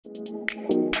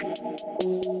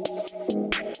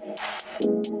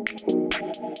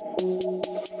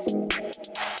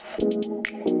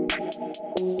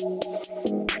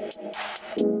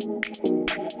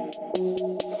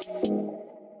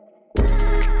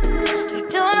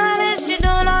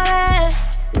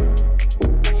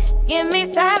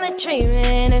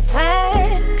Treatment is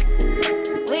fine.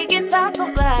 We can talk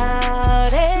about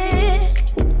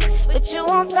it, but you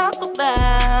won't talk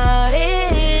about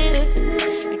it.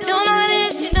 You doing all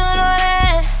this, you doing all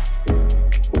that.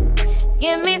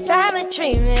 Give me silent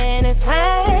treatment, it's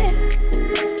fine.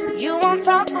 You won't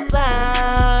talk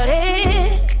about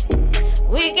it.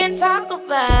 We can talk about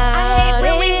it. I hate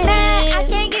when we mad, I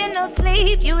can't get no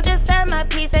sleep. You disturb my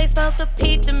peace, they spoke a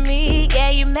peep to me.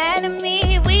 Yeah, you mad at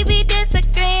me, we be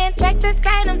disagreeing. Check the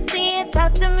sight I'm seeing,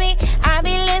 talk to me. I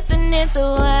be listening to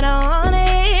what I wanna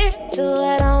hear, to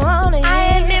what I wanna hear.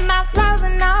 I admit my flaws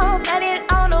and all, got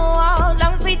it on the wall.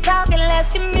 Long as we talking,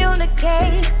 let's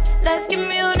communicate. Let's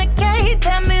communicate,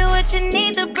 tell me what you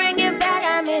need to bring it back.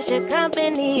 I miss your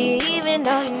company, even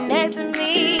though you're next to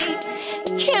me.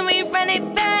 Can we run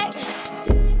it back?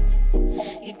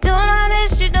 You doing all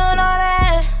this, you doing all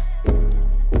that.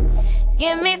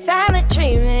 Give me silent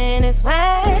treatment, it's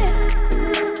fine.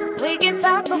 We can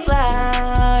talk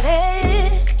about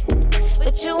it,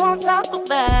 but you won't talk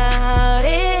about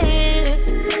it.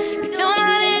 You doing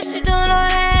all this, you doing all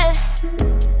that.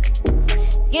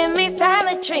 Give me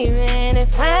silent treatment,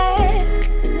 it's fine.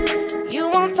 You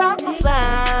won't talk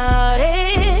about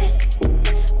it.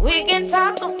 We can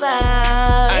talk about it.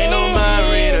 I ain't no mind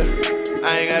reader,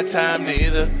 I ain't got time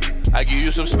neither. I give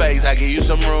you some space, I give you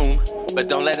some room, but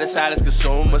don't let the silence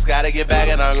consume us. Gotta get back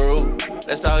in our groove.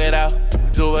 Let's talk it out,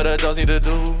 do what adults need to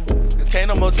do. Cause can't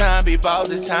no more time be bought.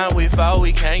 This time we fall,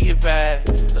 we can't get back.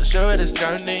 So sure this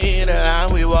journey, the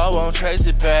line we walk won't trace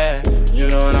it back. You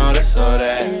doing all this or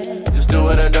that, just do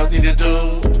what adults need to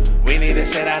do. We need to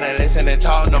sit down and listen and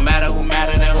talk, no matter who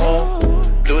matter than who.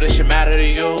 Do this shit matter to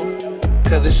you,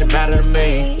 cause it should matter to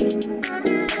me.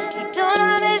 You doing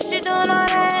all this, you doing all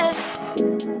that.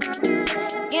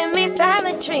 Give me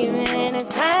silent treatment,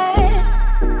 it's fine.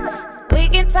 We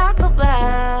can talk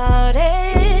about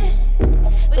it,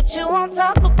 but you won't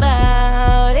talk about it.